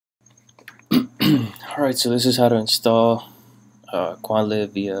Alright, so this is how to install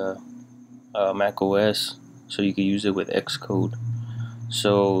QuantLib via Mac OS so you can use it with XCode.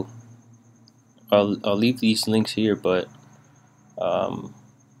 So I'll leave these links here, but the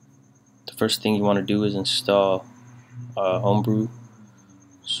first thing you want to do is install Homebrew.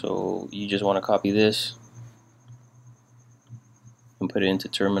 So you just want to copy this and put it into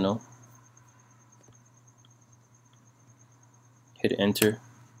terminal. Hit enter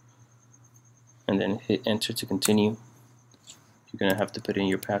and then hit enter to continue. You're gonna have to put in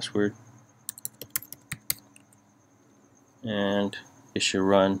your password and it should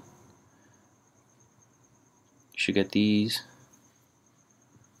run. You should get these.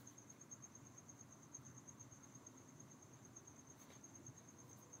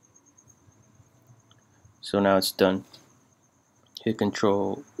 So now it's done. Hit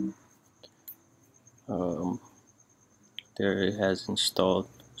control. There it has installed.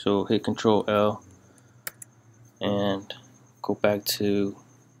 So hit control L and go back to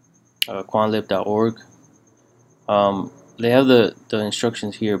QuantLib.org. They have the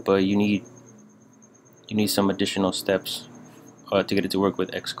instructions here, but you need some additional steps to get it to work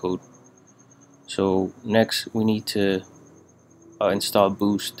with Xcode. So next we need to install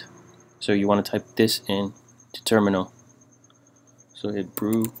Boost. So you want to type this in to terminal. So hit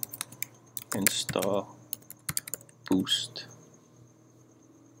brew install Boost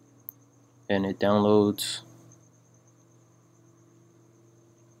and it downloads.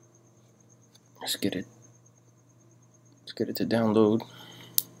 Let's get it to download.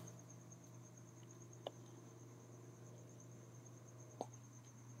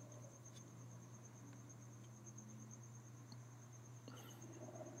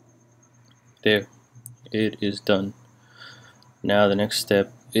 There, it is done. Now the next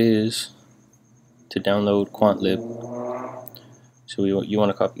step is to download QuantLib. So you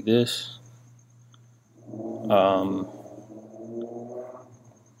want to copy this,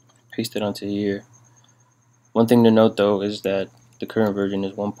 paste it onto here. One thing to note though is that the current version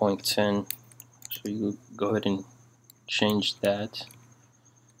is 1.10, so you go ahead and change that.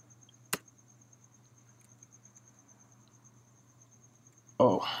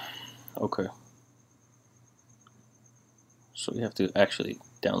 Oh, okay. So you have to actually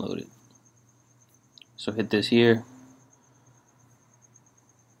download it. So hit this here,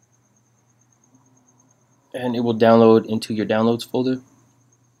 and it will download into your downloads folder.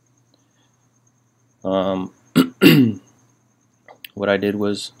 What I did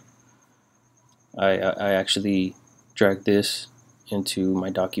was I actually dragged this into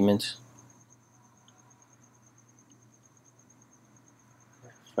my documents.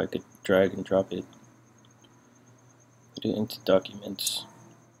 If I could drag and drop it, put it into documents,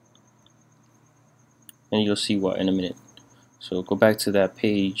 and you'll see why in a minute. So go back to that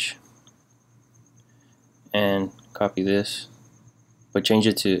page and copy this, but change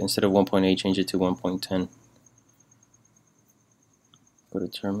it to, instead of 1.8, change it to 1.10. Go to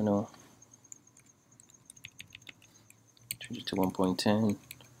terminal, change it to 1.10.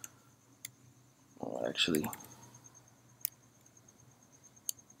 Oh, actually,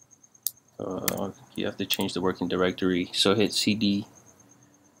 you have to change the working directory. So hit cd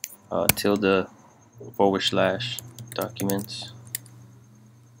tilde / documents.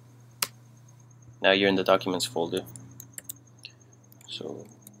 Now you're in the documents folder. So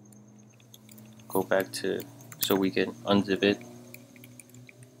go back to, so we can unzip it,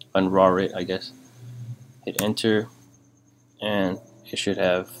 unrar it, I guess. Hit enter and it should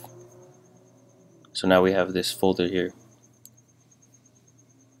have, so now we have this folder here.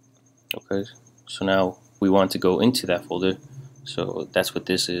 Okay, so now we want to go into that folder, so that's what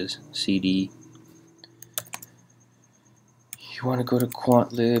this is. CD, you want to go to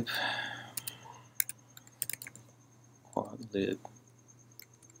QuantLib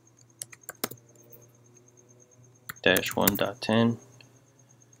 -1.10,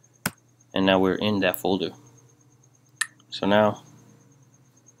 and now we're in that folder. So now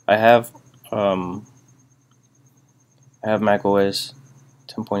I have Mac OS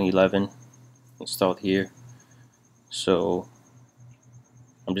 10.11 installed here, so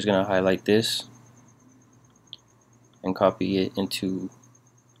I'm just gonna highlight this and copy it into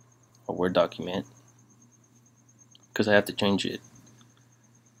a Word document because I have to change it.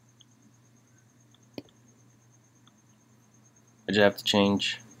 I just have to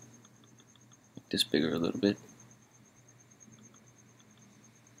change this bigger a little bit.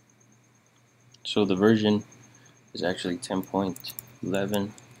 So the version is actually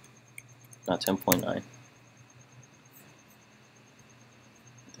 10.11, not 10.9.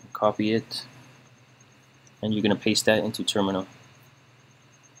 Copy it, and you're going to paste that into terminal.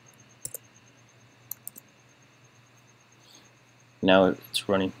 Now it's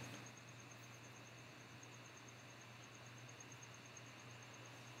running.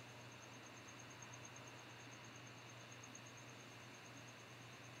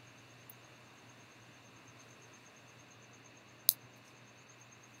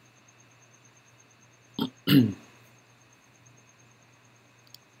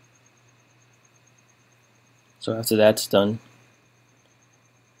 So after that's done,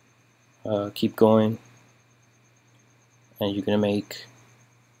 keep going, and you're gonna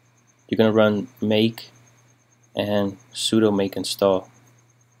run make and sudo make install.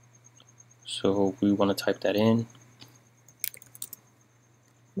 So we want to type that in,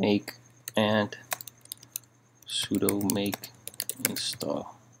 make and sudo make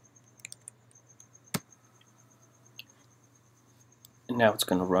install. And now it's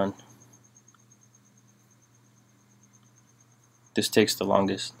gonna run. This takes the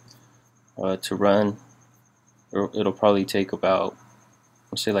longest to run. It'll probably take about,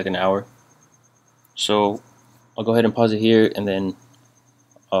 let's say, like an hour. So I'll go ahead and pause it here, and then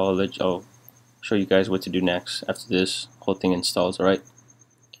I'll show you guys what to do next after this whole thing installs.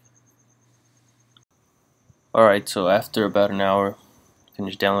 Alright, so after about an hour,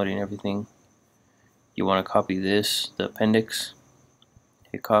 finish downloading everything, you want to copy this, the appendix,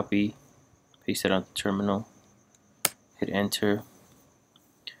 hit copy, paste it on the terminal, hit enter,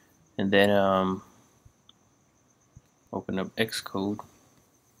 and then open up Xcode,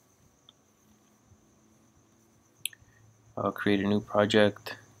 create a new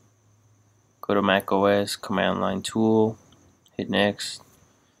project, go to Mac OS, command line tool, hit next.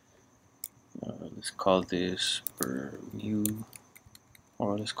 Let's call this Bermuda,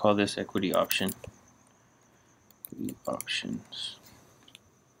 or let's call this equity option. Options.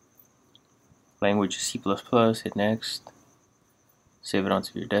 Language is C++, hit next. Save it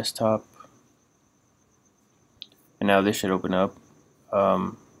onto your desktop. And now this should open up.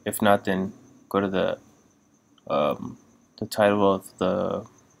 If not, then go to the title of the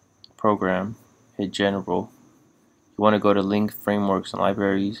program, hit general. You want to go to link frameworks and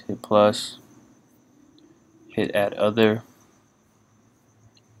libraries, hit plus, hit add other,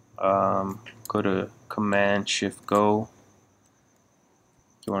 go to command shift go.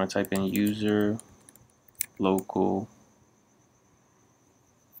 You want to type in user local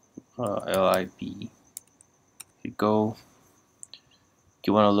lib, hit go.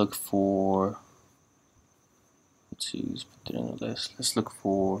 You want to look for, let's see, let's put it in the list. Let's look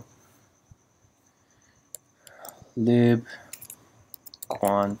for lib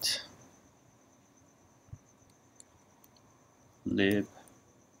quant lib.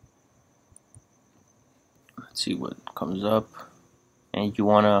 Let's see what comes up, and you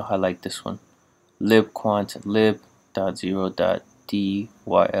want to highlight this one, lib quant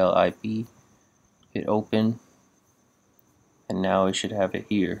lib.0.dylib. Hit open, and now it should have it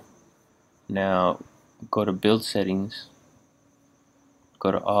here. Now go to build settings,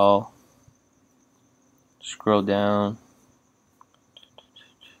 go to all, scroll down,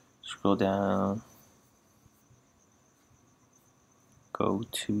 go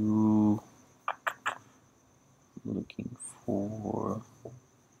to, looking for,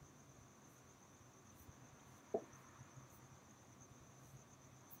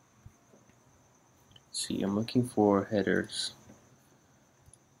 see, I'm looking for headers.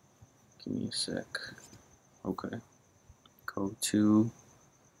 Give me a sec. Okay. Go to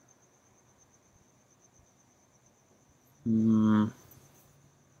give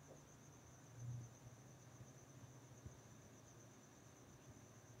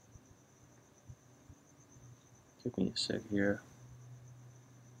me a sec here.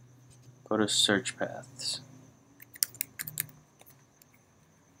 Go to search paths.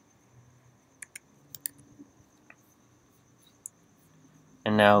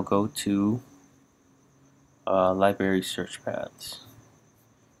 And now go to library search paths.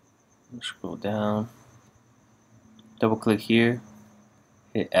 Scroll down, double click here,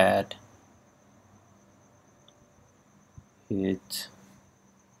 hit add, hit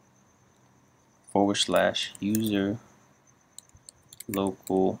 /user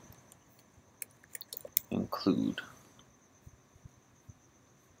local include.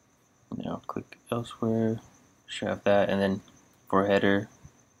 Now click elsewhere, should have that, and then for header,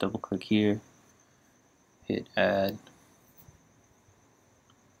 double click here, hit add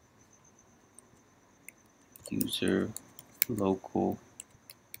user local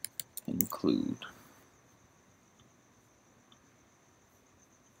include.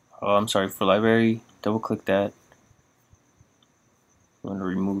 Oh, I'm sorry, for library, double click that. I'm going to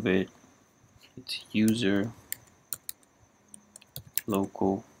remove it. It's user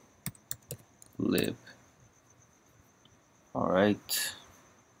local lib. Alright,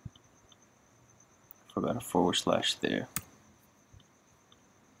 forgot a / there.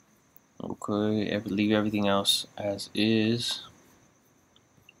 Okay, leave everything else as is.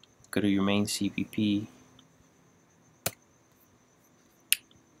 Go to your main CPP.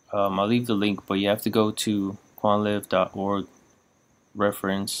 I'll leave the link, but you have to go to quantlib.org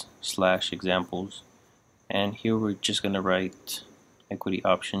reference/examples, and here we're just gonna write equity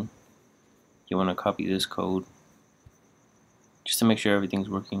option. You want to copy this code just to make sure everything's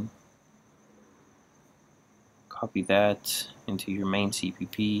working. Copy that into your main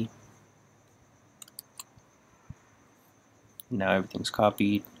CPP. Now everything's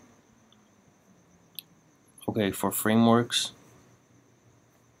copied. Okay, for frameworks,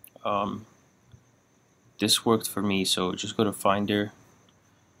 this worked for me, so just go to Finder,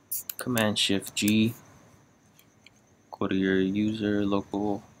 Command-Shift-G, go to your user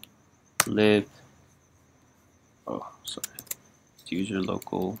local lib, user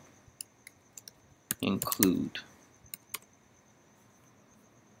local include.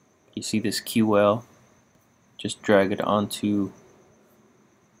 You see this QL, just drag it onto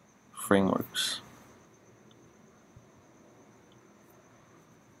frameworks.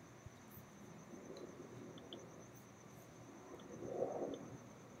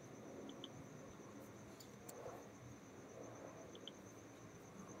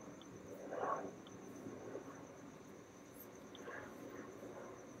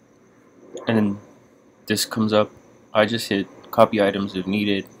 And then this comes up. I just hit copy items if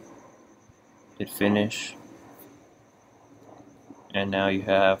needed, hit finish, and now you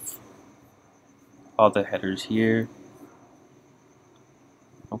have all the headers here.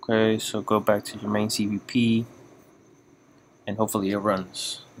 Okay, so go back to your main CPP and hopefully it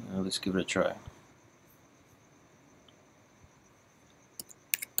runs. Let's give it a try.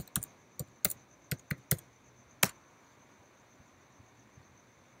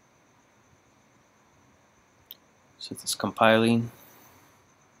 So it's compiling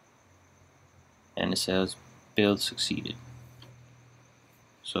and it says build succeeded.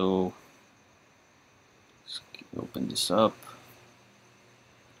 So let's open this up,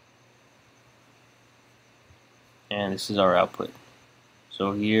 and this is our output.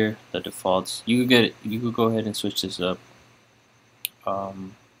 So here the defaults, you could go ahead and switch this up.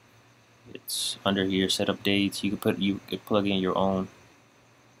 It's under here, set updates. You could plug in your own.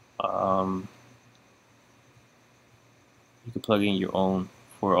 You could plug in your own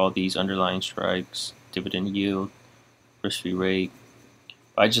for all these underlying strikes, dividend yield, risk-free rate.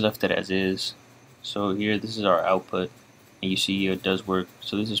 I just left it as is. So here, this is our output, and you see it does work.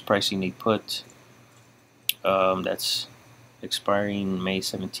 So this is pricing a put that's expiring May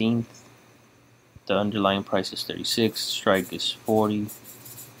 17th. The underlying price is 36, strike is 40,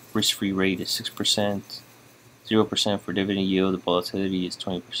 risk-free rate is 6%, 0% for dividend yield, the volatility is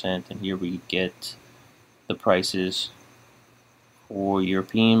 20%, and here we get the prices for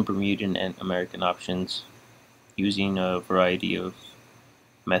European, Bermudan, and American options using a variety of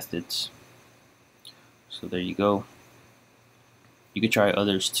methods. So there you go. You could try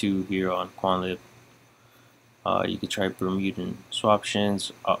others too here on QuantLib. You could try Bermudan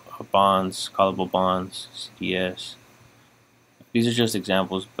swaptions, bonds, callable bonds, CDS. These are just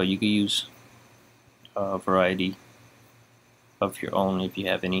examples, but you could use a variety of your own if you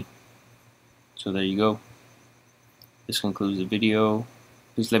have any. So there you go. This concludes the video.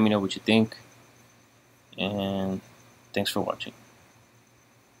 Please let me know what you think, and thanks for watching.